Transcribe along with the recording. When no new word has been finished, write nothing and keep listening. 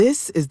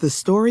This is the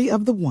story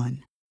of the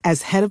one.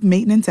 As head of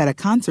maintenance at a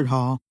concert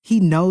hall, he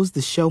knows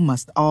the show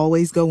must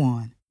always go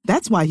on.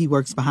 That's why he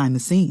works behind the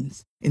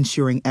scenes,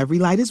 ensuring every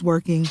light is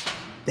working,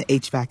 the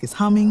HVAC is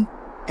humming,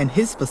 and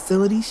his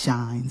facility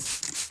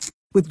shines.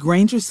 With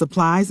Grainger's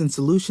supplies and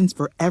solutions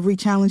for every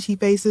challenge he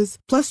faces,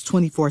 plus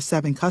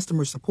 24/7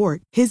 customer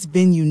support, his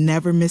venue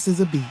never misses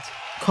a beat.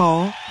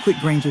 Call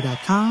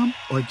quickgrainger.com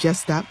or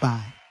just stop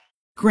by.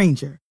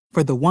 Grainger,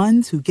 for the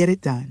ones who get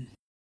it done.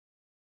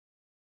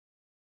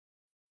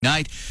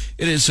 Night.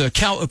 It is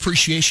Cow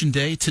Appreciation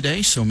Day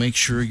today, so make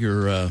sure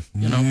you're,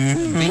 being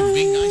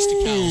nice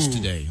to cows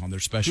today on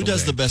their special day. Who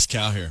does the best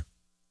cow here?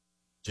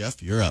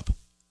 Jeff, you're up.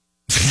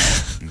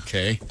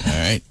 Okay. All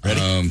right.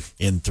 Ready?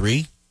 In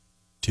 3,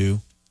 2,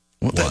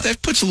 well,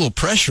 that puts a little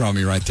pressure on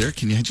me right there.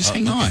 Can you just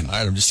hang on? All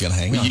right, I'm just going to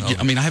hang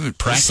on. I haven't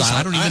practiced.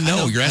 I don't even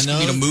know. You're asking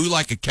me to moo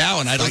like a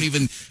cow, and I haven't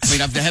even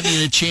had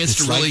a chance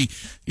to really,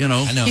 I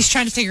know. He's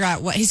trying to figure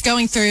out what he's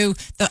going through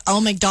the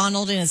Old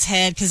McDonald in his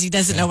head because he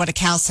doesn't know what a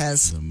cow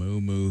says. The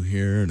moo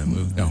here and a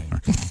moo. No.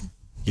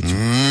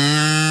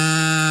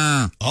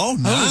 Oh,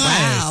 nice.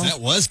 Wow. That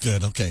was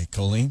good. Okay,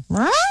 Colleen.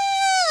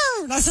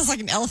 That sounds like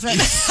an elephant.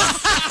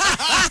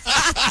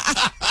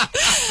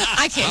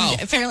 I can't.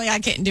 Wow. Apparently, I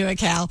can't do a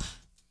cow.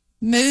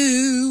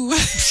 Moo. Boy,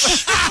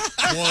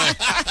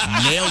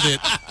 nailed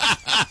it.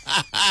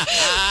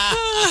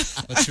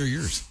 Let's hear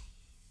yours.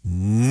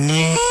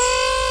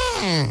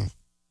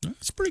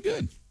 That's pretty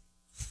good.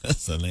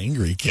 That's an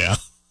angry cow.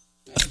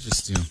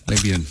 Just,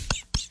 maybe in...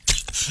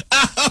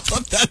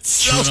 That's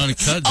so... Chewing on a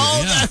cud there,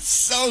 yeah. That's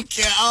so...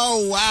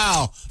 Oh,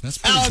 wow. That's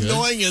pretty How good.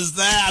 annoying is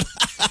that?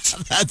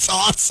 That's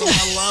awesome.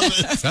 I love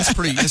it. That's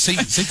pretty...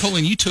 See,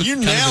 Colleen, you took You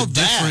kind of a nailed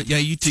that. different... Yeah,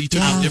 you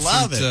took I a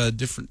love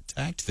different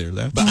tact there.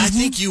 That, But I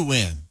think you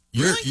win.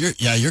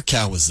 Your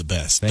cow was the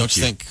best. Thank Don't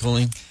you you. think,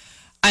 Colleen?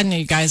 I knew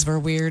you guys were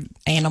weird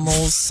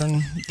animals,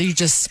 and you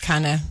just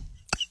kind of...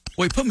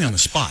 Well, you put me on the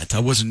spot. I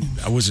wasn't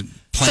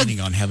planning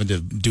on having to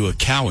do a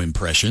cow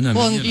impression. I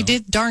mean, you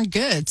did darn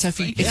good. So if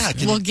you,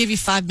 Can we'll you- give you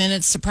 5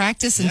 minutes to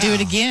practice and do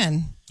it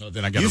again. Oh,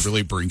 then I got to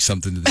really bring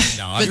something to this.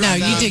 No, But no,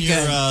 you did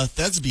your, good.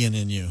 thespian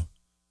in you.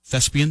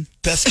 Thespian?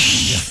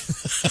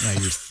 Thespian. Now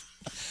you're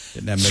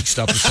getting that mixed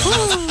up with something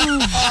else.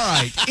 All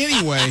right.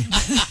 Anyway,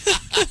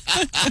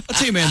 I'll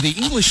tell you, man, the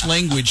English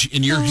language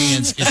in your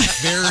hands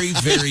is very,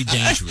 very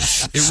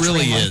dangerous. It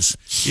really is.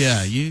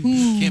 Yeah, you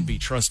can't be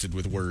trusted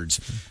with words.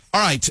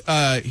 All right.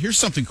 Here's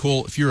something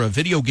cool. If you're a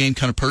video game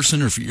kind of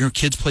person, or if your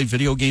kids play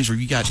video games, or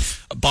you got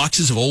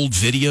boxes of old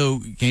video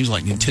games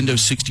like Nintendo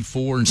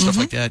 64 and stuff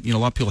like that, a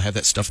lot of people have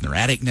that stuff in their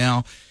attic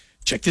now.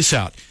 Check this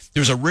out.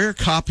 There's a rare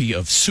copy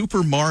of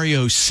Super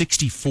Mario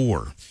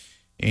 64.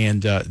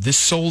 And this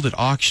sold at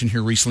auction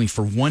here recently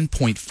for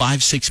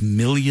 $1.56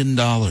 million.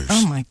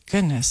 Oh, my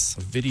goodness.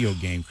 A video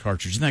game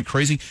cartridge. Isn't that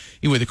crazy?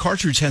 Anyway, the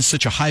cartridge has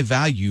such a high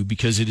value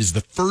because it is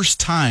the first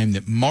time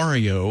that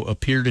Mario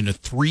appeared in a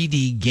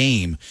 3D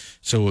game.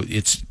 So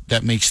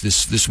that makes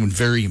this one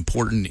very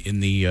important in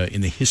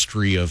the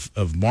history of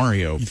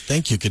Mario. You'd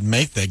think you could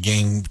make that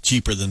game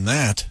cheaper than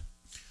that.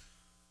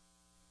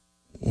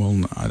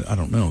 Well, I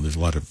don't know. There's a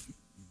lot of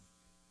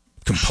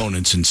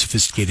components and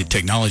sophisticated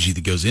technology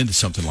that goes into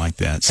something like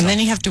that. So. And then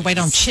you have to wait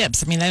on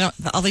chips. I mean, they don't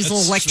all these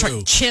little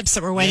electric chips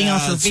that we're waiting on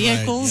for that's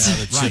vehicles. Right.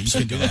 Yeah, the Right, chips you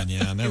are can do gone. that.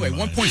 Yeah, never Anyway,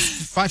 mind.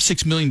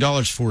 $1.56 million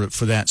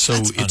for that. So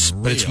That's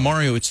but it's unreal.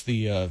 Mario. It's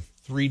the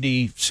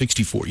 3D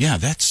 64. Yeah,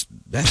 that's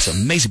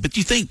amazing. But do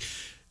you think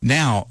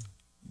now,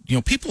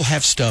 people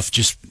have stuff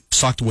just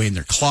socked away in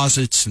their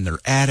closets and their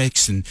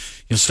attics, and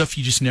stuff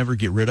you just never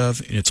get rid of.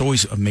 And it's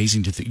always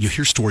amazing to you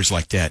hear stories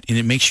like that, and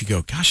it makes you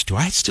go, "Gosh, do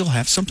I still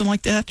have something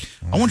like that?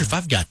 I wonder if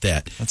I've got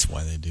that." That's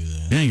why they do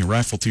that. Yeah, you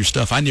rifle through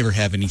stuff. I never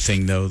have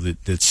anything though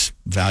that's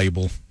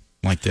valuable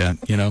like that.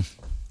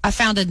 I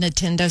found a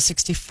Nintendo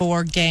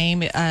 64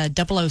 game,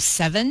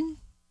 007.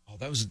 Oh,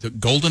 that was the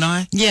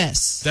GoldenEye.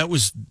 Yes. That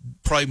was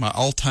probably my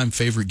all-time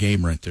favorite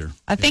game right there.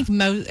 I think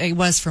it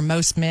was for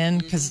most men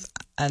because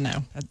I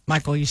know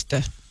Michael used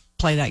to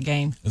play that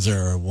game. Is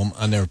there a woman?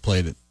 I never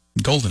played it.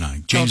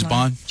 GoldenEye, James GoldenEye.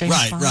 Bond. James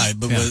Right. Bond.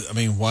 But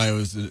why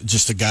was it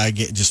just a guy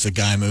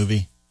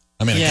movie?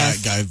 I mean, Yes.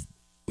 a guy.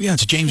 Yeah,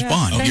 it's James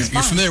Bond. James You're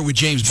Bond. familiar with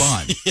James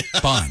Bond?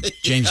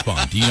 James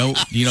Bond. Do you know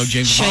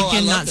James Bond? Shaken, I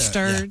love not that.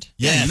 stirred.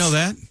 Yeah, you know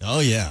that? Oh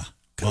yeah.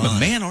 What kind of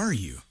man are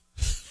you?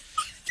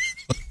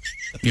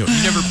 You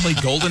never played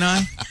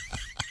GoldenEye?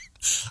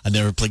 I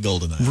never played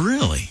GoldenEye.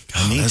 Really?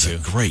 I need that's to. a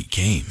great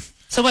game.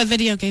 So what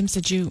video games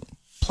did you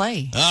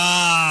play?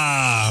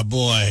 Ah,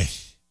 boy,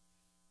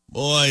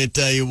 I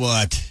tell you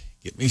what,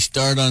 get me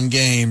started on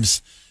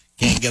games.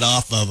 Can't get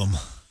off of them.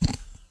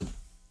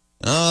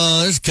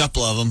 Oh, there's a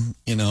couple of them.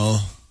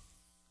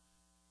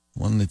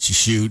 One that you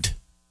shoot.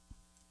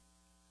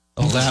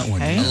 Oh, that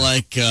one. Okay.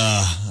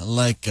 I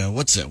like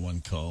what's that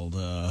one called?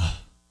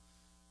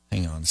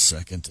 Hang on a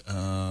second.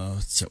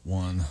 What's that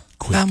one?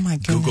 Quick, Oh, my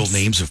Google goodness.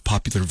 names of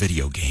popular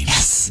video games.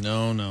 Yes.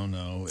 No.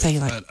 Say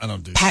like I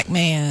don't do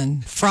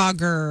Pac-Man,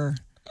 Frogger,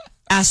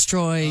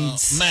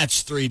 Asteroids.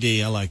 Match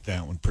 3D. I like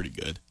that one pretty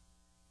good.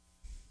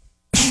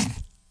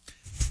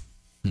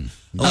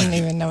 I don't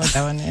even know what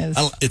that one is.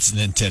 It's an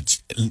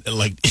intense,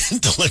 like,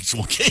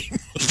 intellectual game.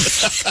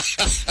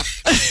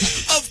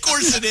 Of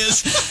course it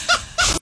is.